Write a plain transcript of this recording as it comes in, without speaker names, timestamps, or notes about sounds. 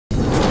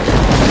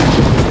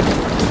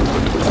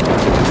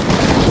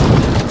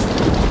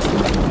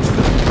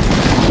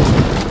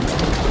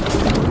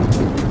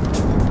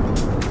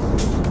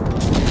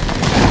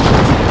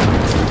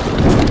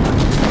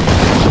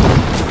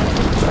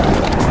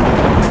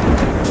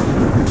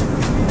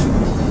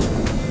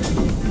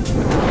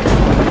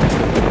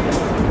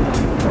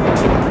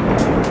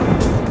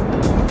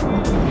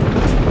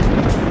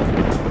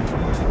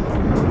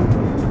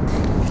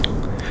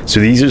So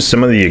these are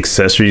some of the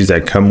accessories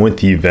that come with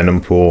the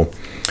Venompool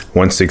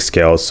 1/6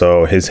 scale.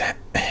 So his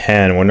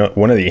hand,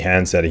 one of the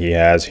hands that he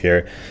has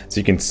here, as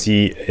you can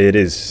see, it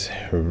is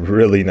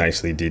really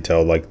nicely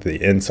detailed. Like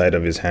the inside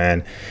of his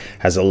hand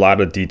has a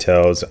lot of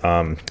details,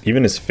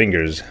 even his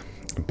fingers.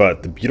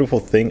 But the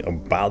beautiful thing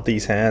about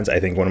these hands, I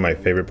think one of my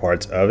favorite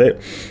parts of it,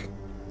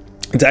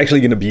 it's actually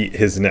going to be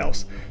his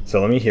nails.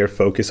 So let me here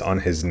focus on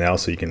his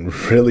nails so you can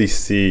really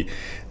see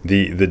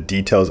the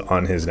details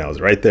on his nails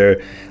right there.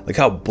 Look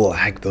how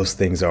black those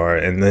things are,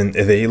 and then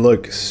they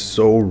look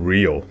so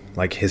real.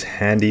 Like his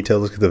hand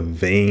details, look at the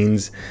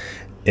veins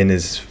in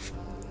his,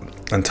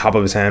 on top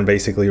of his hand,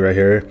 basically right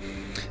here.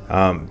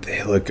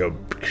 They look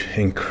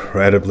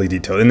incredibly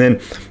detailed. And then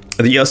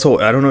also,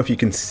 I don't know if you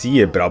can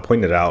see it, but I'll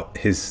point it out.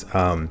 His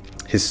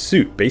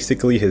suit,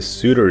 basically his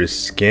suit or his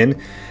skin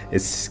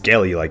is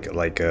scaly,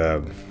 like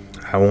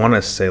I want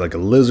to say like a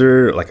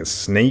lizard, like a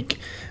snake.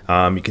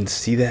 You can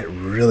see that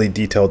really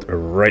detailed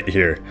right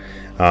here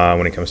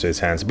when it comes to his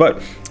hands. But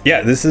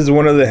yeah, this is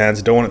one of the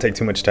hands. Don't want to take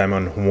too much time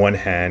on one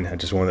hand. I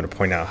just wanted to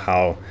point out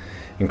how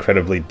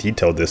incredibly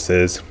detailed this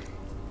is.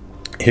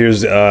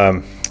 Here's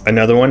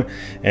another one,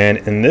 and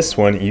in this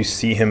one you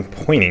see him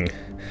pointing.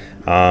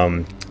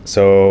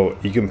 So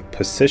you can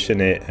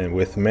position it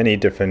with many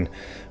different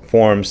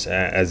forms,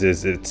 as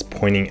is it's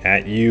pointing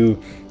at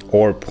you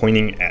or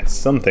pointing at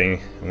something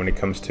when it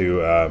comes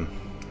to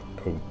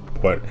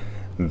what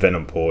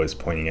Venompool is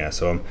pointing at.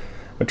 So I'm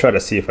gonna try to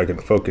see if I can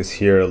focus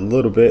here a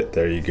little bit.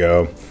 There you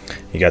go.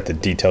 You got the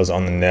details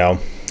on the nail.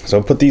 So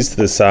I'll put these to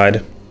the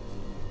side,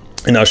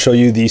 and I'll show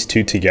you these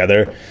two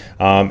together,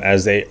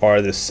 as they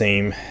are the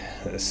same.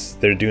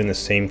 They're doing the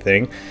same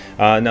thing.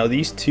 Now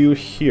these two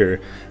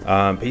here,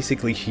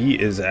 basically he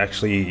is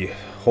actually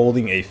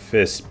holding a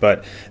fist,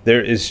 but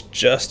there is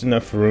just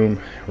enough room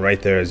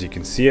right there, as you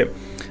can see it,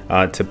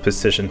 to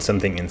position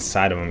something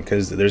inside of him,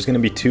 because there's going to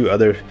be two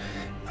other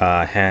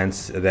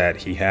hands that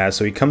he has.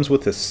 So he comes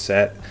with a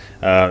set.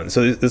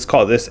 So let's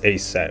call this a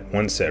set,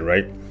 one set,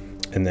 right?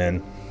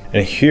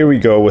 And here we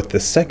go with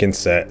the second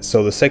set.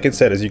 So the second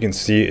set, as you can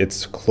see,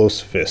 it's close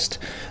fist.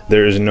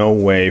 There is no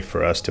way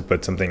for us to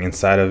put something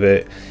inside of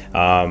it.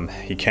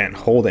 He can't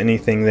hold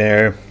anything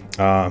there,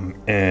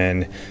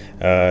 and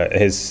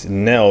his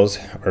nails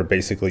are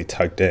basically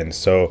tucked in.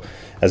 So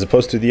as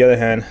opposed to the other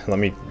hand, let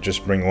me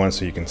just bring one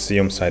so you can see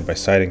them side by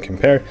side and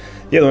compare.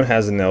 The other one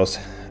has the nails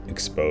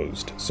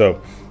exposed. So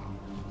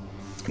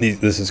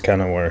this is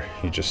kind of where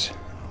you just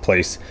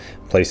place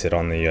it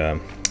on the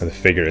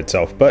figure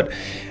itself. But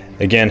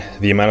again,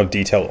 the amount of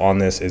detail on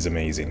this is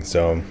amazing.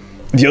 So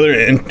the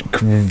other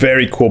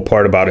very cool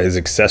part about his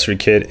accessory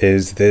kit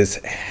is this,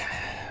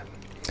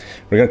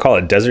 we're gonna call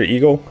it Desert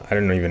Eagle. I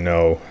don't even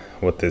know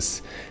what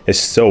this is.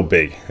 So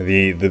big.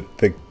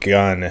 The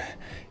gun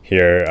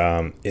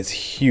here is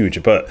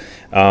huge, but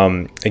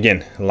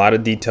again, a lot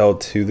of detail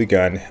to the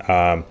gun.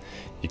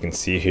 You can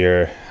see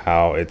here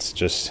how it's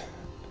just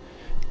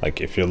like,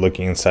 if you're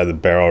looking inside the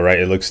barrel, right,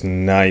 it looks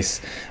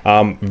nice.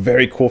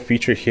 Very cool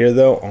feature here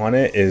though on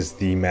it is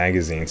the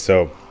magazine.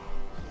 So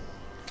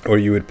where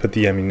you would put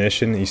the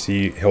ammunition, you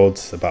see it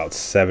holds about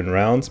 7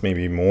 rounds,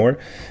 maybe more,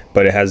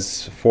 but it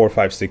has 4,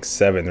 5, 6,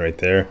 7 right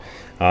there.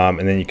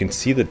 And then you can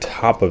see the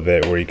top of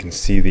it where you can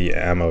see the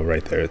ammo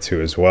right there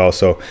too as well.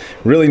 So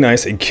really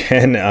nice.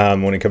 Again,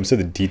 when it comes to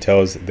the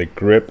details, the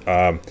grip,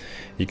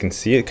 you can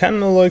see it kind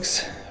of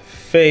looks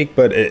fake,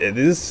 but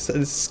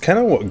it's kind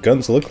of what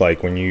guns look like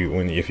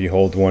if you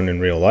hold one in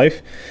real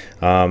life.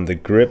 The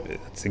grip,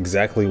 it's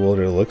exactly what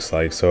it looks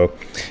like. So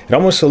it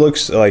almost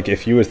looks like,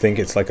 if you would think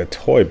it's like a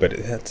toy, but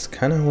that's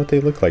kind of what they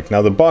look like.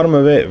 Now the bottom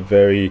of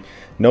it,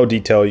 no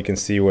detail. You can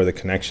see where the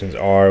connections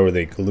are, where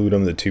they glued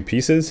them, the two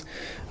pieces,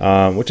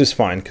 which is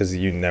fine because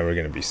you're never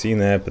going to be seeing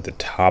that. But the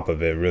top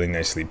of it, really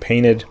nicely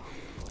painted.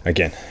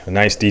 Again,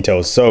 nice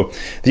details. So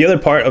the other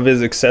part of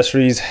his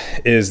accessories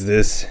is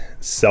this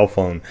cell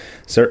phone.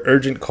 So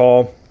urgent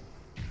call.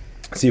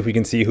 See if we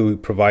can see who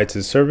provides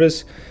his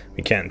service.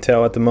 We can't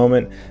tell at the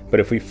moment, but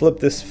if we flip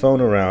this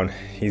phone around,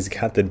 he's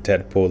got the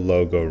Deadpool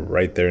logo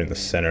right there in the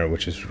center,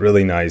 which is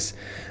really nice.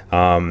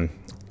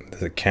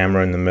 The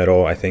camera in the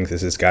middle, I think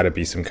this has got to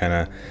be some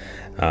kind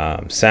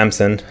of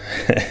Samsung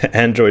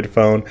Android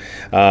phone.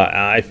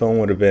 iPhone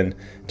would have been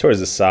towards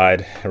the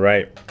side,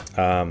 right?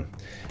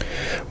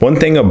 One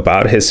thing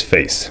about his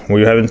face,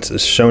 we haven't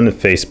shown the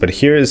face, but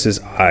here is his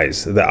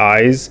eyes. The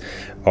eyes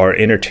are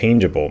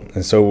interchangeable,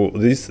 and so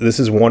this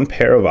is one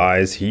pair of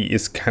eyes. He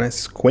is kind of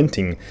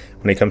squinting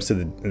when it comes to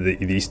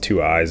these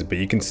two eyes, but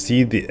you can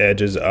see the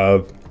edges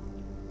of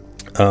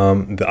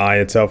the eye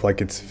itself,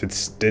 like it's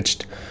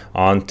stitched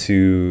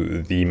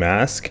onto the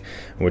mask,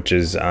 which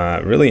is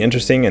really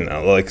interesting and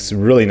looks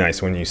really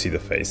nice when you see the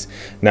face.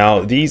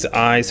 Now these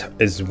eyes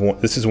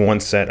this is one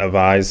set of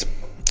eyes.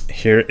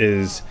 Here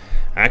is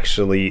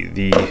actually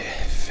the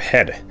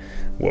head.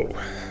 Whoa,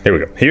 here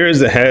we go. Here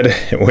is the head,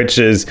 which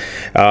is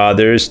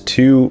there's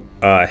two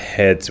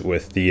heads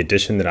with the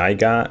edition that I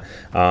got.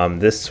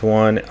 This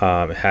one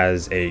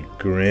has a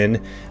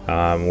grin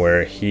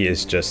where he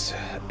is just,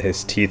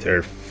 his teeth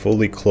are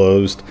fully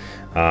closed.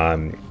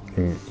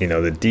 you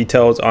know, the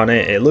details on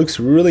it. It looks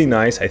really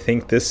nice. I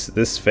think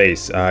this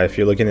face, if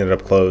you're looking at it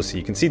up close,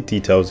 you can see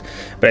details,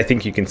 but I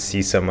think you can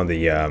see some of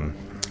the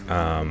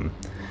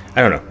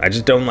I don't know, I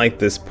just don't like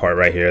this part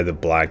right here, the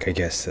black, I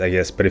guess.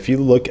 But if you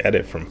look at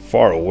it from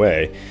far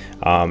away,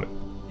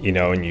 you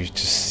know, and you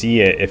just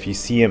see it, if you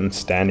see him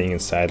standing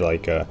inside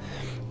like a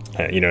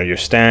you know, your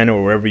stand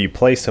or wherever you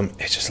place them,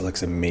 it just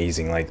looks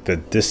amazing, like the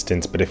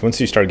distance. But if once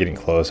you start getting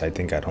close, I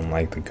think I don't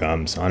like the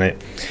gums on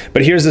it.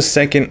 But here's the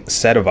second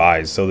set of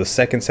eyes. So the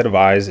second set of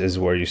eyes is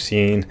where you're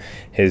seeing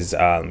his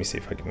let me see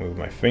if I can move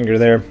my finger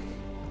there.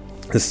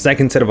 The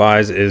second set of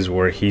eyes is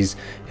where his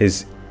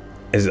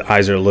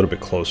eyes are a little bit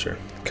closer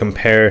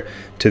compared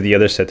to the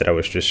other set that I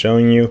was just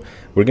showing you.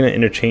 We're going to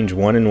interchange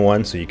one and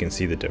one so you can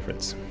see the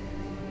difference.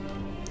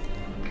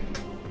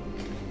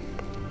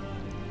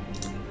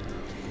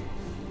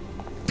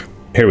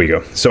 Here we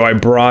go. So I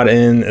brought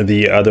in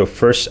the other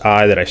first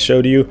eye that I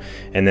showed you,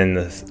 and then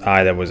the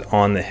eye that was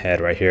on the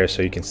head right here.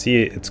 So you can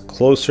see it's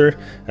closer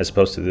as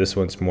opposed to this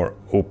one's more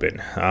open.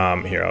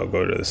 Here, I'll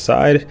go to the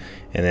side,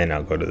 and then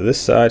I'll go to this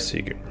side so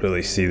you can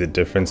really see the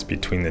difference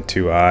between the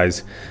two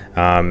eyes.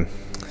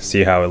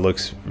 See how it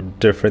looks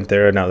different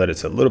there now that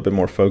it's a little bit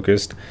more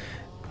focused.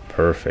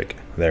 Perfect.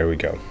 There we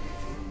go.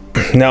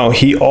 Now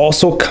he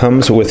also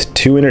comes with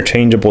two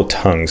interchangeable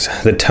tongues.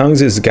 The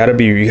tongues is you gotta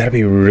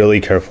be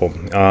really careful.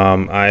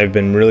 I've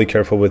been really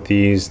careful with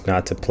these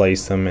not to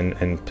place them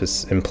in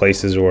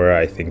places where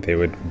I think they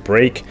would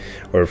break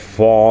or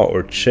fall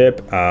or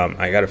chip.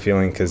 I got a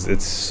feeling because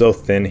it's so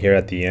thin here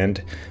at the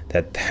end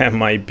that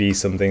might be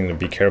something to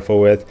be careful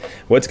with.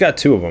 Well, it's got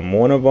two of them.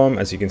 One of them,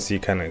 as you can see,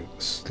 kind of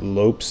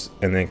slopes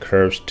and then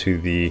curves to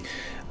the,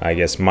 I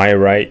guess, my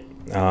right.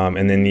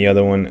 And then the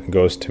other one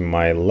goes to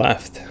my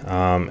left,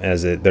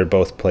 they're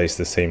both placed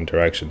the same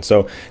direction.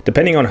 So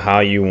depending on how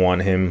you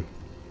want him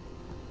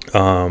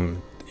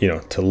you know,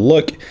 to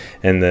look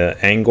and the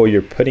angle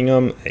you're putting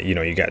them, you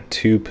know, you got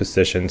two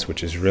positions,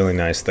 which is really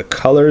nice. The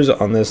colors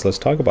on this, let's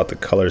talk about the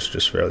colors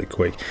just really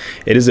quick.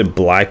 It is a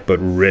black but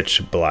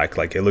rich black,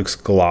 like it looks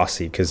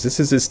glossy because this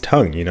is his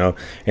tongue, you know,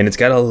 and it's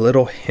got a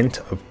little hint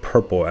of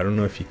purple. I don't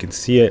know if you can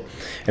see it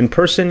in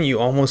person. You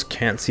almost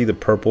can't see the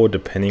purple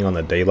depending on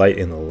the daylight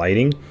and the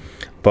lighting,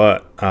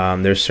 but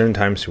there's certain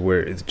times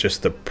where it's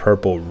just the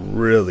purple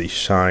really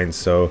shines.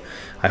 So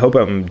I hope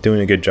I'm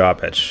doing a good job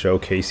at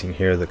showcasing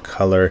here the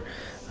color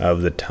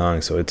of the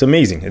tongue. So it's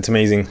amazing. It's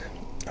amazing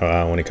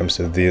when it comes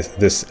to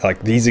this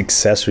like these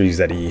accessories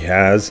that he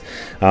has.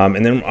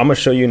 And then I'm gonna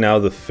show you now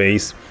the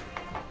face,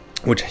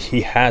 which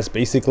he has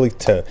basically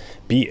to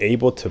be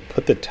able to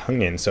put the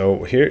tongue in.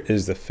 So here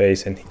is the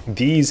face, and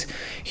these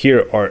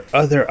here are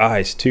other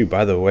eyes too,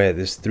 by the way.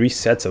 There's 3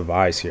 sets of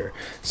eyes here.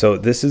 So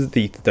this is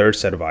the 3rd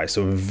set of eyes,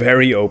 so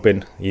very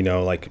open, you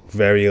know, like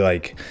very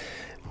like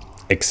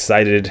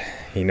excited,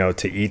 you know,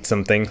 to eat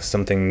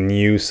something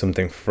new,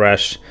 something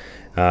fresh,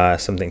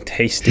 something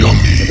tasty.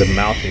 The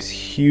mouth is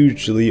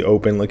hugely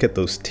open. Look at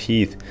those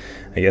teeth,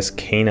 I guess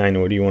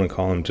canine, what do you want to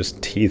call them,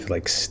 just teeth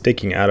like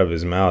sticking out of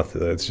his mouth.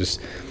 It's just,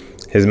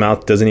 his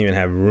mouth doesn't even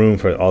have room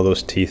for all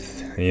those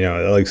teeth, you know.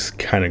 It looks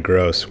kind of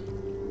gross.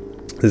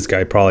 This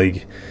guy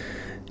probably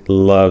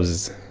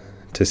loves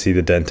to see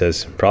the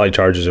dentist, probably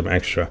charges him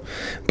extra.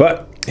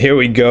 But here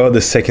we go, the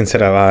 2nd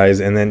set of eyes,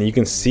 and then you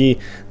can see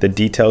the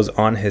details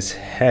on his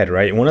head,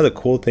 right? One of the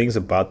cool things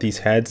about these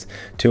heads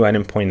too, I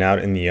didn't point out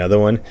in the other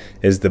one,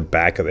 is the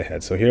back of the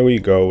head. So here we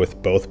go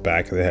with both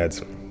back of the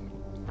heads.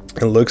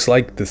 It looks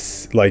like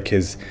this, like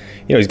his,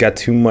 you know, he's got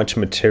too much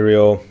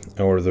material,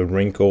 or the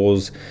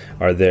wrinkles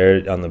are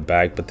there on the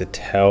back, but the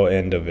tail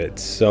end of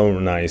it's so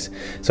nice.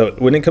 So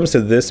when it comes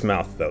to this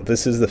mouth though,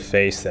 this is the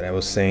face that I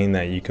was saying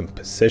that you can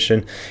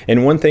position.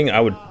 And one thing I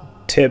would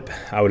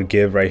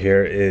give right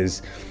here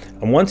is,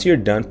 once you're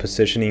done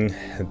positioning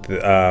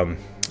the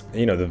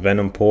you know, the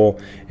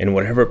Venompool in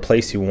whatever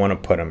place you want to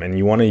put them, and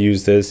you want to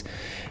use this,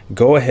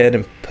 go ahead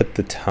and put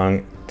the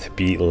tongue to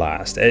be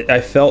last.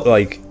 I felt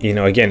like, you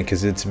know, again,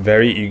 because it's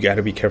very, you got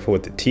to be careful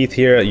with the teeth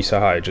here. You saw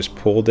how I just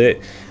pulled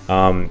it,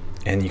 and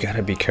you got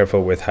to be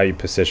careful with how you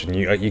position.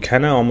 You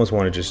kind of almost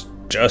want to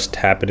just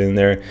tap it in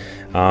there,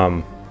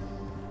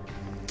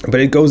 but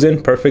it goes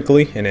in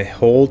perfectly and it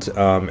holds.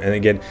 And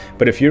again,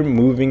 but if you're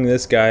moving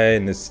this guy,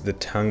 and the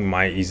tongue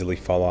might easily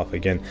fall off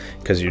again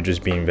because you're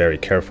just being very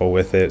careful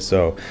with it.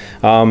 So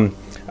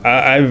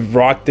I've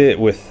rocked it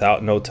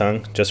without no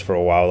tongue just for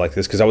a while like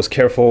this, because I was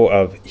careful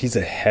of, he's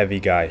a heavy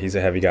guy,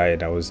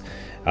 and I was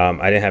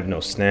I didn't have no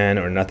stand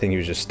or nothing. He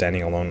was just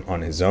standing alone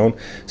on his own,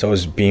 so I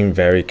was being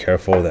very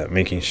careful, that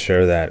making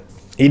sure that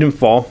he didn't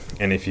fall,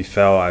 and if he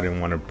fell, I didn't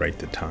want to break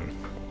the tongue.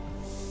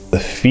 The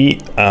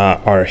feet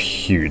are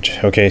huge.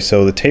 Okay,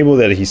 so the table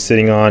that he's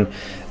sitting on,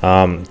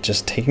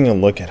 Just taking a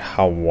look at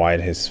how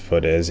wide his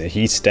foot is,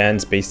 he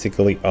stands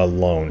basically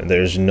alone.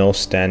 There's no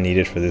stand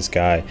needed for this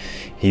guy.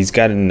 He's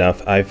got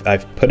enough.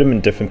 I've put him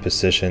in different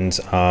positions.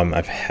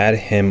 I've had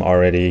him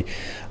already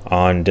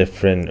on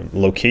different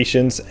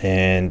locations,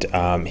 and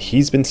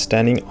he's been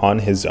standing on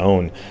his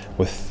own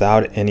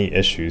without any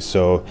issues.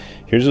 So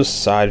here's a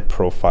side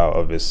profile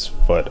of his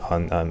foot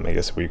on, I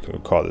guess we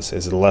could call this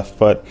his left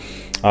foot.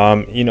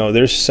 You know,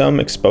 there's some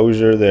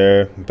exposure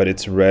there, but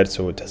it's red,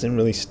 so it doesn't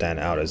really stand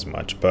out as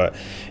much, but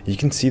you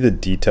can see the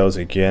details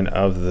again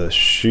of the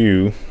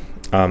shoe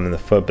in the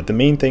foot. But the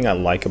main thing I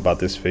like about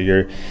this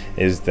figure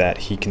is that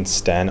he can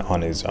stand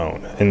on his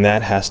own, and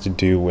that has to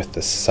do with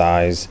the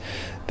size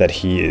that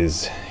he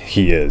is.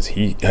 He is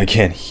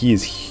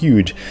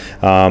huge.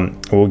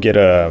 We'll get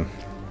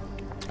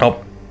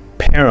I'll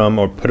pair him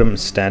or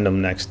stand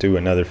him next to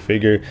another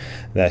figure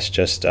that's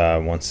just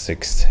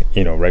 1/6,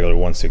 you know, regular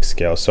 1/6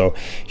 scale. So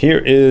here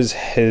is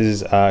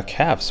his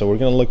calves. So we're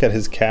gonna look at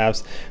his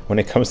calves when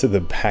it comes to the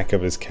back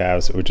of his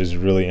calves, which is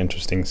really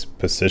interesting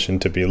position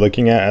to be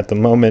looking at the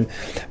moment.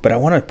 But I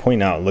want to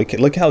point out,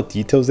 look how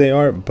details they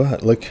are,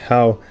 but look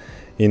how,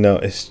 you know,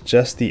 it's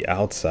just the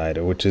outside,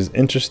 which is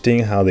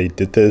interesting how they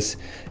did this.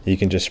 You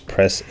can just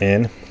press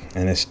in,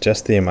 and it's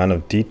just the amount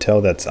of detail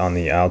that's on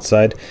the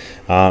outside,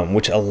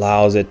 which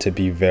allows it to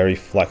be very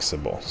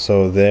flexible.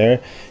 So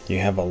there you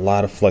have a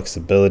lot of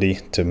flexibility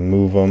to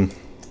move them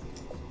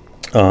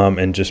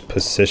and just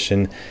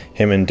position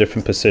him in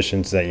different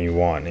positions that you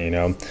want, you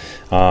know.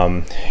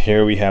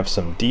 Here we have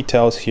some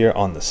details here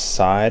on the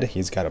side.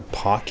 He's got a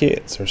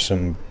pocket or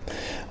some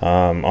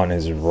on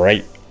his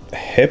right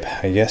hip,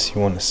 I guess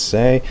you want to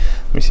say.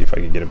 Let me see if I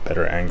can get a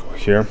better angle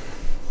here.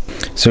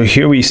 So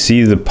here we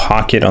see the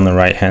pocket on the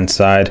right hand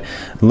side.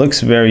 It looks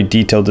very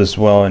detailed as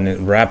well, and it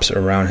wraps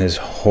around his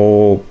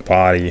whole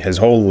body, his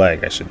whole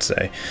leg I should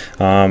say.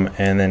 And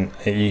then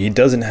he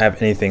doesn't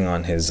have anything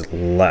on his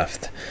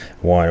left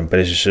one, but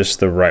it's just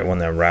the right one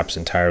that wraps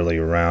entirely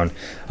around.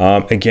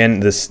 Again,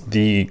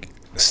 the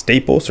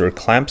staples or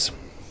clamps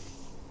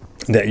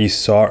that you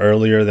saw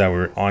earlier that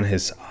were on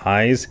his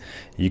eyes,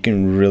 you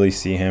can really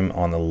see him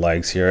on the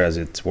legs here as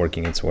it's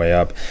working its way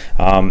up.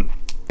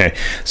 Okay,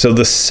 so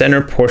the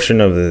center portion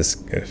of this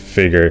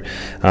figure,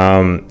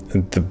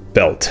 the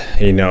belt,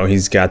 you know,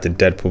 he's got the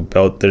Deadpool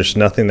belt. There's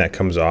nothing that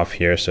comes off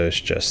here, so it's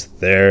just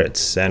there, it's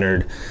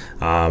centered.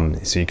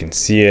 So you can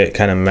see it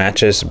kind of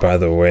matches, by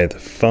the way, the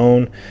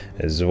phone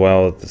as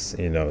well, this,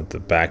 you know, the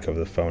back of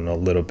the phone a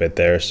little bit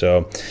there.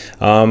 So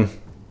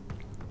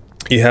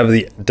you have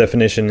the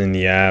definition in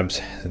the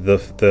abs,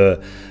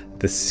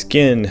 the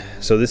skin.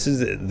 So this is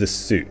the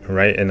suit,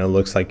 right? And it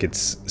looks like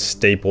it's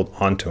stapled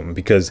onto him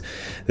because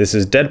this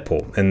is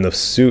Deadpool, and the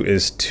suit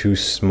is too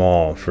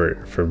small for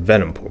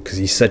Venompool because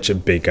he's such a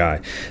big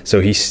guy.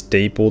 So he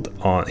stapled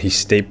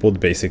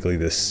basically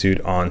the suit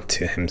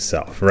onto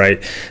himself,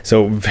 right?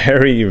 So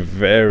very,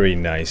 very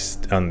nice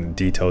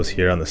details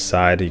here on the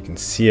side. You can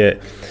see it.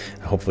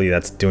 Hopefully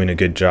that's doing a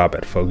good job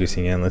at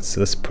focusing in.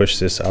 Let's push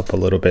this up a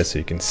little bit so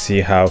you can see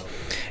how,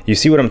 you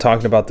see what I'm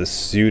talking about. The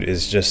suit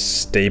is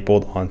just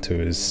stapled onto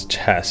his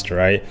chest,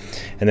 right?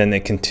 And then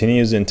it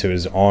continues into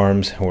his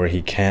arms where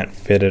he can't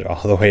fit it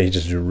all the way. He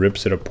just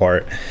rips it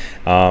apart,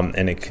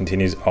 and it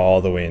continues all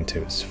the way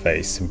into his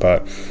face.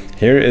 But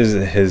here is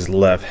his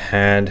left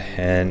hand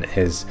and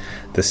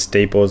the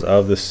staples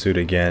of the suit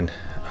again,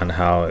 on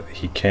how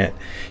he can't.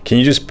 Can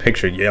you just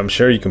picture? Yeah, I'm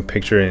sure you can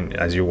picture it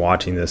as you're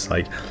watching this,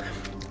 like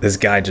this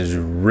guy just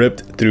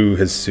ripped through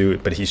his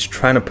suit, but he's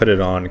trying to put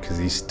it on because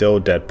he's still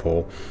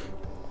Deadpool,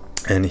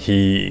 and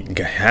he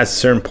has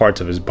certain parts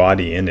of his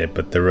body in it,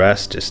 but the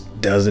rest just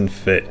doesn't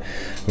fit,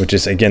 which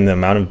is, again, the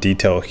amount of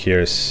detail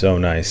here is so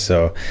nice.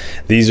 So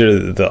these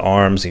are the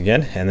arms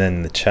again, and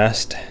then the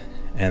chest,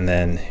 and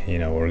then, you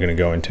know, we're gonna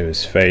go into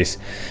his face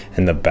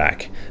and the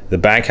back. The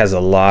back has a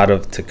lot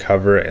to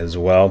cover as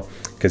well,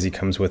 because he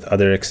comes with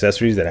other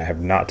accessories that I have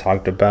not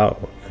talked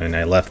about, and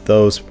I left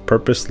those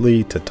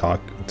purposely to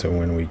talk to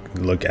when we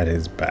look at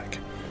his back.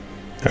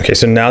 Okay,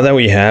 so now that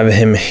we have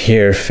him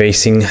here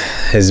facing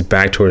his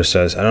back towards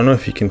us, I don't know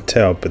if you can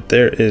tell, but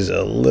there is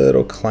a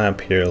little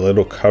clamp here, a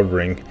little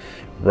covering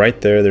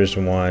right there. There's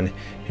one,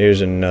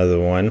 here's another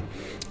one,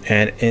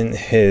 and in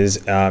his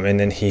and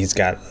then he's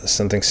got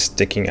something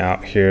sticking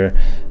out here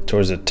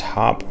towards the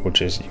top,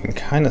 which is, you can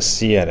kind of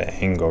see at an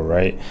angle,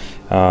 right?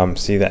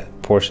 See that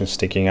portion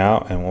sticking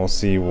out, and we'll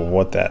see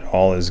what that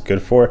all is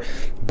good for.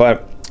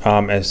 But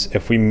as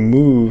if we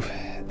move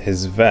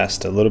his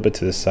vest a little bit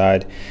to the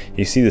side,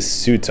 you see the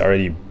suit's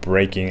already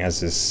breaking as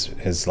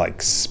his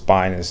like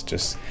spine is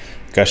just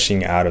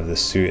gushing out of the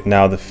suit.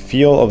 Now the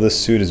feel of the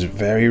suit is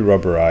very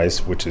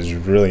rubberized, which is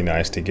really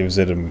nice. It gives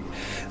it a,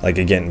 like,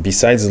 again,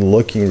 besides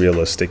looking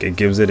realistic, it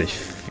gives it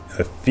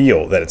a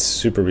feel that it's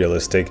super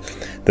realistic.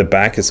 The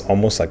back is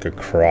almost like a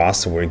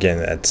cross, where again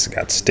it's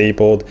got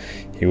stapled.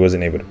 He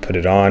wasn't able to put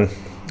it on.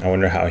 I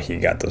wonder how he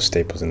got those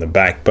staples in the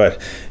back, but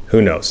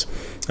who knows.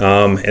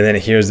 And then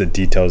here's the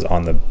details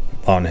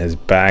on his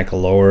back,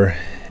 lower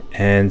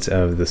ends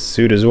of the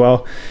suit as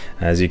well.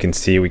 As you can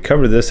see, we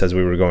covered this as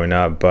we were going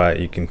up, but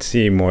you can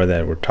see more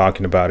that we're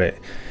talking about it,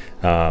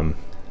 how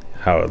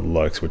it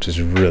looks, which is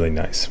really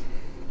nice.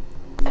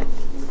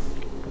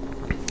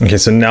 Okay,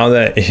 so now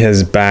that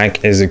his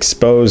back is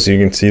exposed, you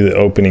can see the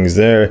openings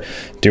there.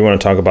 Do want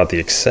to talk about the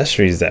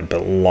accessories that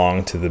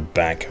belong to the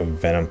back of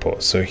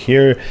Venompool. So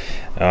here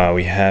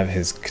we have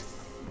his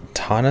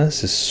katanas,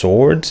 his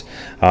swords.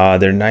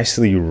 They're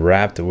nicely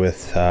wrapped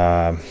with,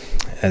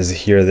 as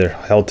here they're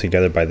held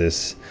together by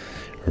this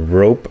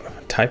rope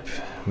type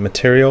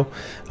material.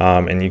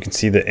 And you can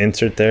see the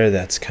insert there.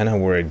 That's kind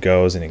of where it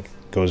goes, and it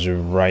goes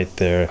right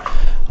there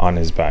on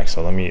his back.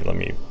 So let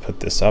me put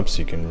this up so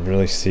you can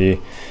really see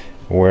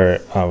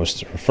where I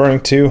was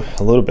referring to.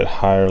 A little bit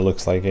higher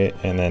looks like it,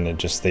 and then it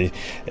just the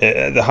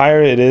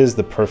higher it is,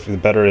 the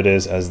better it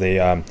is, as they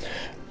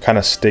kind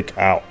of stick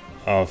out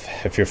of,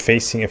 if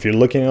you're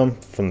looking at them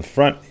from the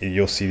front,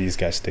 you'll see these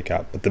guys stick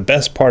out. But the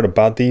best part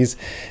about these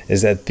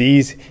is that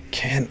these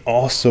can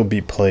also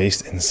be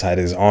placed inside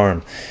his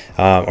arm,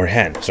 or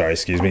hand, sorry,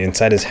 excuse me,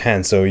 inside his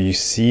hand. So you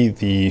see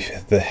the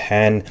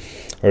hand,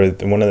 or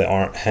one of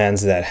the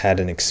hands that had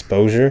an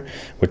exposure,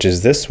 which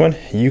is this one.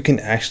 You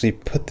can actually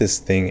put this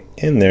thing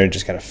in there.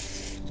 Just gotta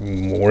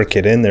work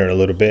it in there a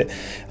little bit,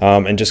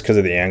 and just because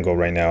of the angle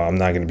right now, I'm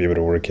not going to be able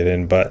to work it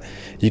in, but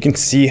you can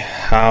see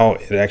how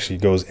it actually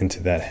goes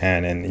into that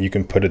hand, and you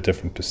can put a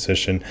different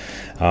position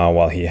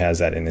while he has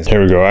that in his hand.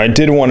 Here we go. I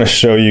did want to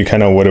show you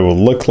kind of what it will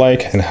look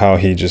like and how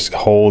he just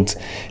holds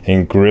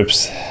and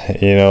grips.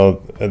 You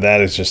know, that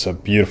is just a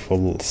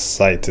beautiful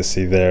sight to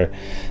see there.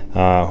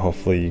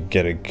 Hopefully you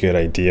get a good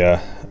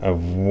idea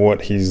of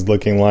what he's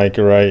looking like,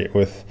 right,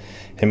 with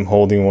him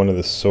holding one of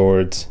the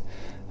swords.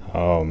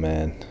 Oh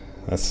man,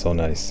 that's so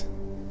nice.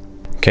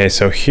 Okay,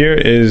 so here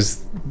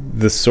is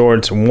the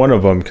swords, one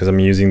of them, because I'm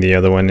using the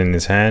other one in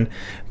his hand,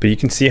 but you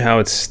can see how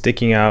it's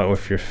sticking out.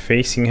 If you're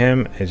facing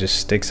him, it just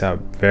sticks out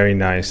very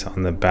nice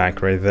on the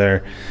back right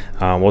there.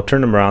 We'll turn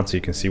them around so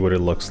you can see what it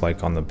looks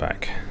like on the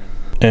back.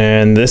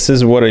 And this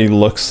is what it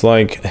looks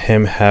like,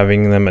 him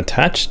having them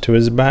attached to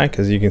his back.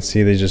 As you can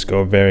see, they just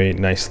go very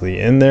nicely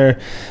in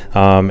there,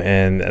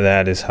 and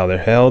that is how they're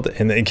held.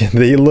 And again,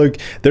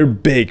 they're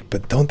big,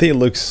 but don't they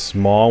look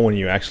small when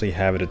you actually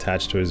have it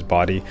attached to his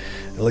body?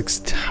 It looks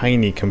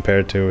tiny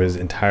compared to his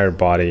entire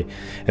body,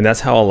 and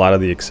that's how a lot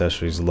of the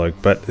accessories look,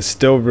 but it's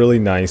still really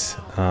nice.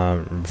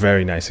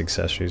 Very nice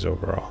accessories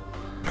overall.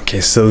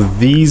 Okay, so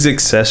these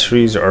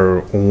accessories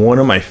are one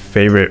of my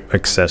favorite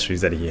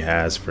accessories that he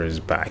has for his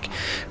back.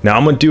 Now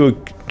I'm gonna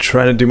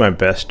try to do my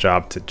best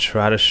job to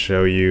try to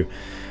show you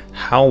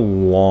how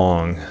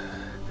long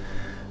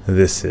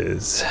this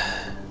is.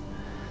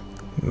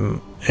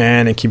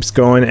 And it keeps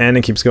going, and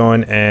it keeps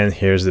going, and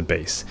here's the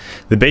base.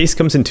 The base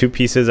comes in two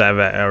pieces. I've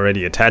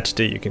already attached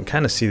it. You can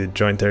kind of see the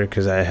joint there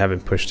because I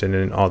haven't pushed it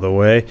in all the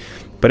way,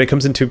 but it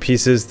comes in two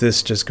pieces.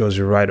 This just goes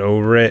right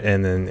over it,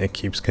 and then it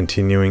keeps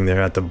continuing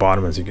there at the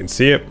bottom, as you can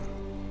see it.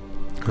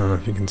 I don't know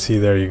if you can see,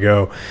 there you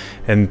go.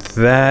 And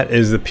that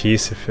is the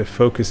piece, if it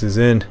focuses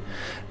in,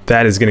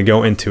 that is going to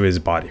go into his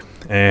body.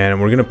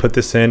 And we're going to put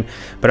this in,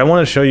 but I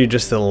want to show you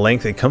just the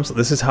length it comes.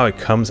 This is how it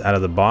comes out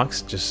of the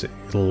box, just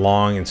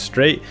long and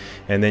straight,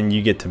 and then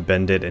you get to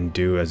bend it and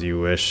do as you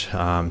wish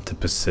to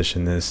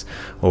position this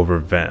over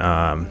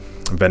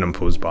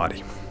Venompool's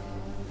body.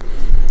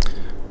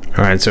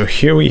 All right, so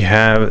here we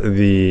have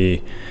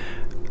the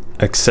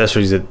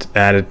accessories that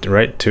added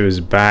right to his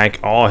back,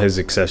 all his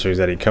accessories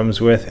that he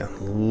comes with,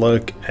 and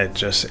look at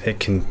just, it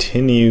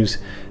continues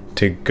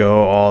to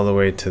go all the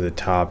way to the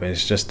top, and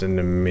it's just an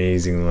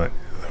amazing look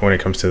when it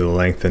comes to the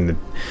length and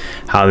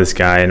how this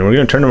guy, and we're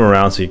going to turn him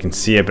around so you can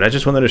see it, but I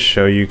just wanted to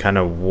show you kind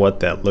of what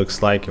that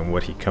looks like and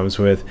what he comes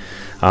with.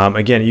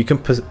 Again, you can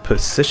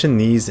position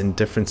these in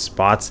different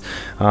spots.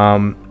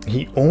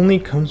 He only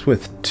comes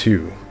with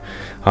two.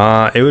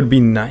 It would be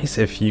nice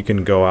if you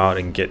can go out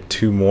and get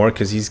two more,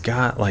 because he's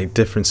got like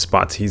different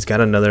spots. He's got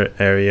another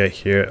area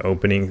here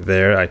opening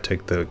there. I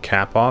took the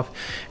cap off,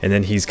 and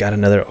then he's got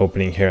another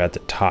opening here at the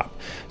top.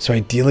 So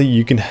ideally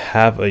you can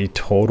have a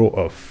total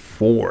of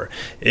 4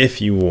 if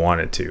you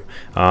wanted to.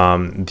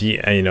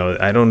 You know,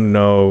 I don't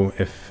know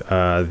if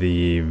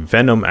the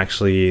Venom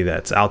actually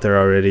that's out there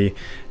already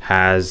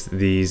has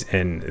these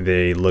and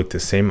they look the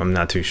same. I'm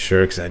not too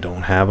sure because I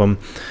don't have them.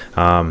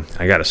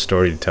 I got a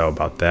story to tell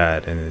about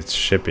that, and it's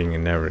shipping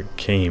and never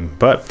came,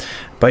 but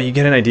you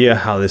get an idea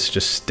how this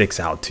just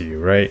sticks out to you,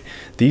 right?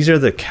 These are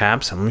the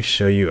caps. Let me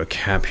show you a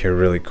cap here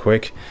really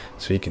quick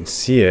so you can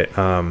see it.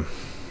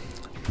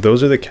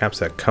 Those are the caps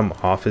that come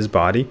off his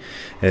body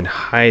and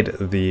hide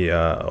the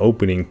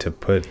opening to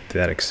put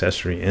that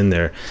accessory in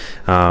there.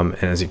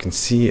 And as you can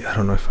see, I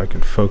don't know if I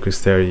can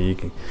focus there, you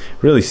can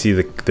really see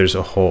there's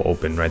a hole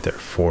open right there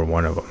for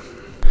one of them.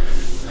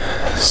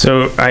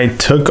 So I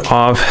took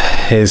off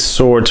his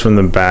swords from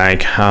the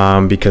bag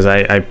because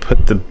I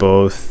put the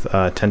both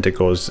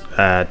tentacles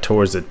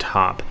towards the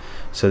top,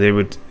 so they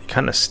would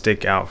kind of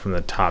stick out from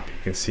the top.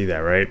 You can see that,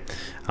 right?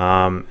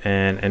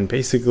 And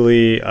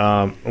basically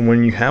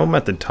when you have them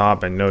at the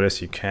top, I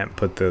notice you can't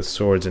put the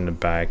swords in the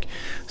back,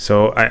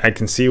 so I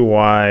can see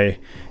why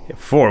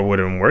 4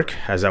 wouldn't work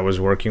as I was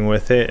working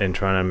with it and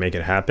trying to make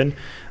it happen,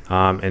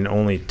 and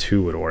only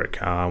 2 would work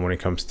when it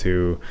comes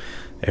to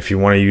if you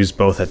want to use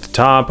both at the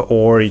top,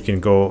 or you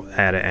can go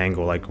at an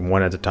angle like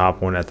 1 at the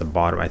top, 1 at the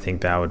bottom. I think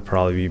that would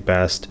probably be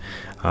best.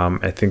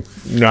 I think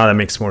now that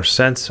makes more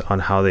sense on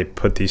how they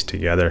put these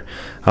together.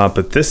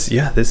 But this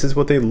is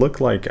what they look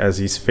like as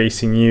he's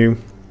facing you.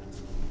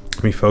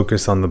 Let me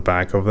focus on the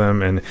back of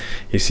them, and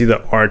you see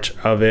the arch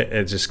of it.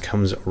 It just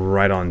comes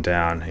right on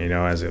down, you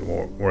know, as it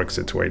works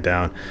its way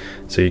down.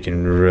 So you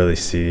can really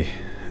see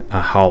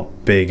how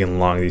big and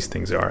long these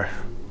things are.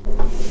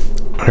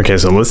 Okay,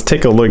 so let's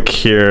take a look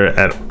here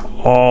at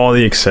all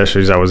the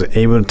accessories I was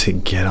able to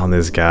get on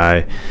this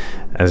guy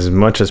as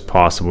much as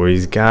possible.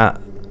 He's got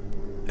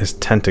his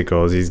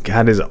tentacles, he's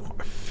got his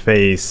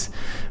face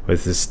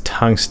with his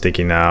tongue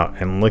sticking out,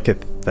 and look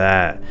at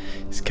that.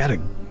 He's got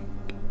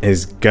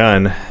his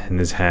gun in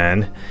his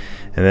hand,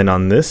 and then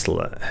on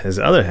his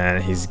other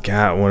hand, he's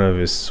got one of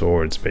his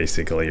swords,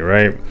 basically,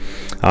 right?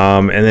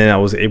 And then I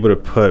was able to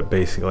put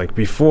basically, like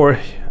before,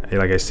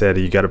 like I said,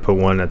 you got to put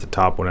 1 at the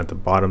top, 1 at the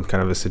bottom,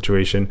 kind of a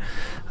situation.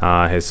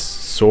 His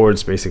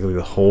sword's basically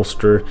the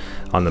holster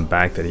on the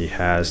back that he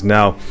has.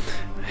 Now,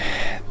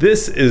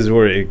 this is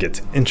where it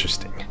gets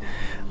interesting.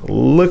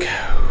 Look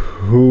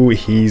who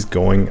he's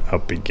going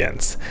up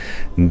against.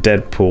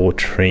 Deadpool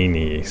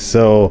trainee.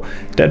 So,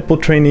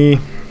 Deadpool trainee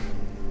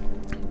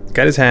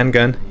got his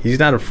handgun. He's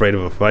not afraid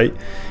of a fight.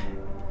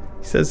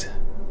 He says,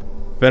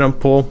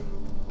 Venompool,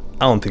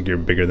 I don't think you're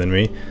bigger than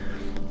me.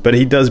 But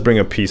he does bring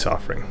a peace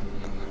offering.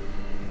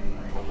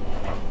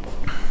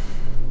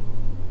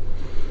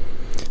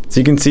 So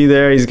you can see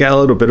there, he's got a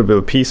little bit of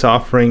a peace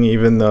offering,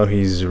 even though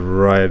he's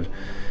right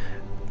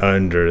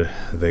under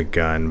the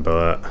gun.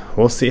 But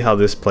we'll see how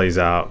this plays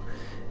out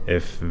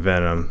if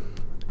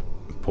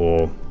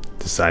Venompool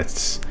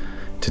decides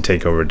to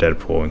take over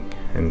Deadpool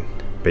and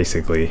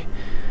basically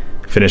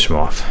finish him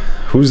off.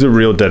 Who's the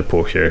real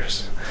Deadpool here?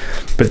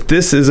 But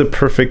this is a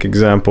perfect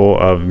example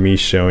of me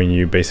showing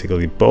you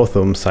basically both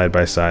of them side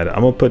by side.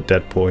 I'm gonna put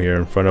Deadpool here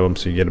in front of them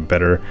so you get a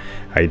better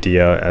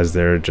idea as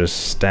they're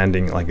just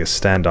standing like a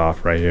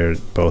standoff right here,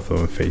 both of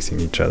them facing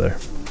each other.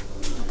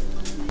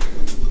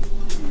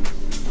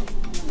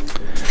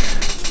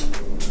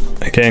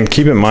 Again,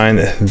 keep in mind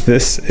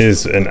this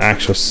is an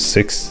actual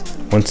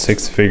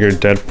 1/6 figure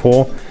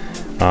Deadpool.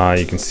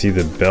 You can see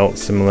the belt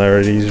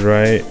similarities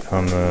right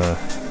on the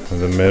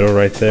middle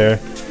right there.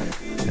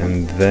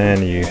 And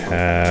then you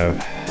have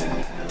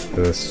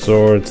the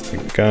swords, the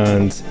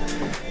guns,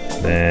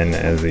 then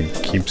as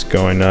it keeps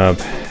going up,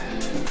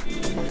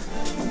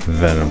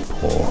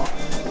 Venompool.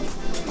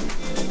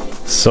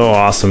 So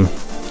awesome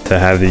to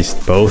have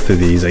both of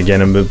these.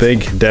 Again, I'm a big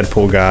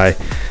Deadpool guy,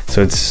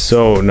 so it's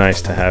so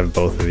nice to have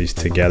both of these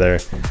together.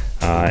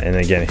 And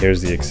again,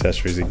 here's the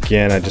accessories.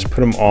 Again, I just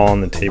put them all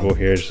on the table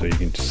here so you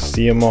can just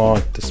see them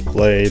all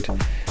displayed.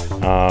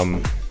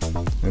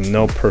 In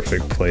no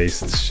perfect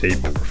place,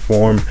 shape, or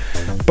form,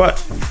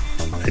 but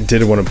I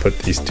did want to put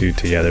these two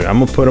together. I'm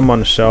gonna put them on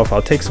the shelf.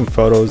 I'll take some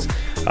photos.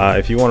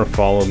 If you want to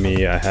follow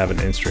me, I have an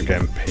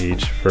Instagram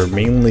page for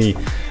mainly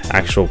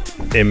actual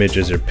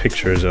images or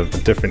pictures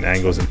of different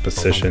angles and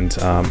positions.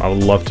 I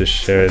would love to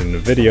share it in the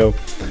video,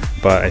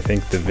 but I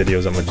think the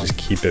videos I'm gonna just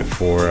keep it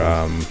for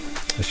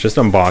it's just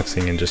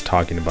unboxing and just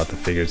talking about the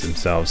figures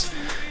themselves.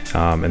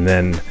 And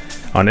then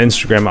on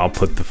Instagram, I'll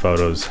put the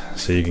photos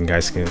so you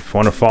guys can, if you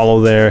want to follow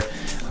there.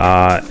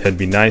 It'd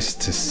be nice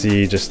to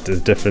see just the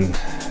different,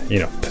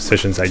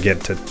 positions I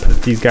get to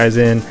put these guys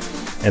in,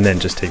 and then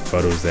just take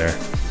photos there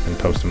and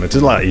post them. It's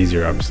a lot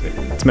easier, obviously.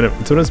 It's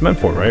what it's meant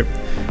for, right?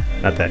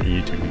 Not that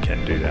YouTube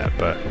can't do that,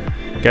 but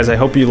guys, I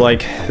hope you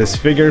like this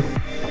figure.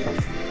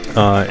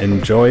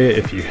 Enjoy it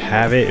if you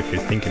have it, if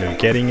you're thinking of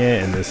getting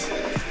it, and this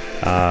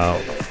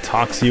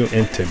talks you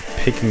into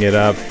picking it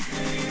up.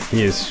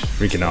 He is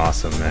freaking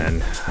awesome,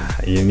 man.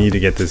 You need to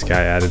get this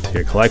guy added to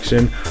your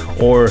collection,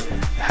 or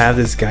have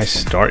this guy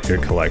start your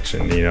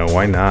collection.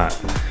 Why not?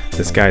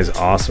 This guy's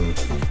awesome.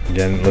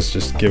 Again, let's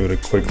just give it a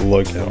quick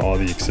look at all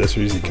the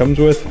accessories he comes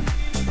with.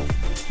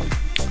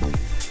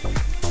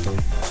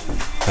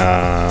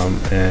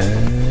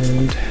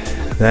 And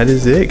that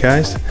is it,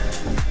 guys.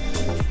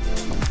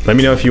 Let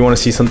me know if you want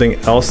to see something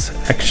else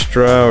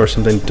extra or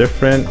something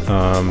different,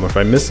 or if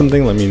I missed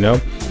something, let me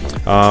know.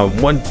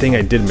 One thing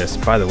I did miss,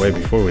 by the way,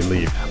 before we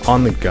leave,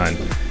 on the gun,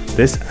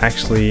 this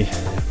actually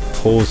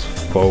pulls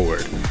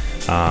forward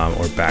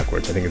or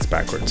backwards. I think it's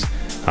backwards.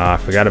 I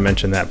forgot to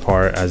mention that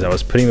part as I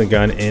was putting the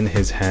gun in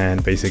his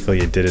hand. Basically,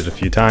 it did it a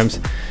few times.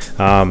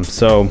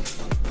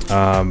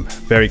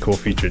 Very cool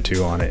feature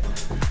too on it,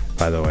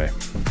 by the way.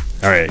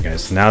 All right,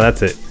 guys, now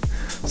that's it.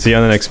 See you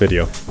on the next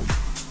video.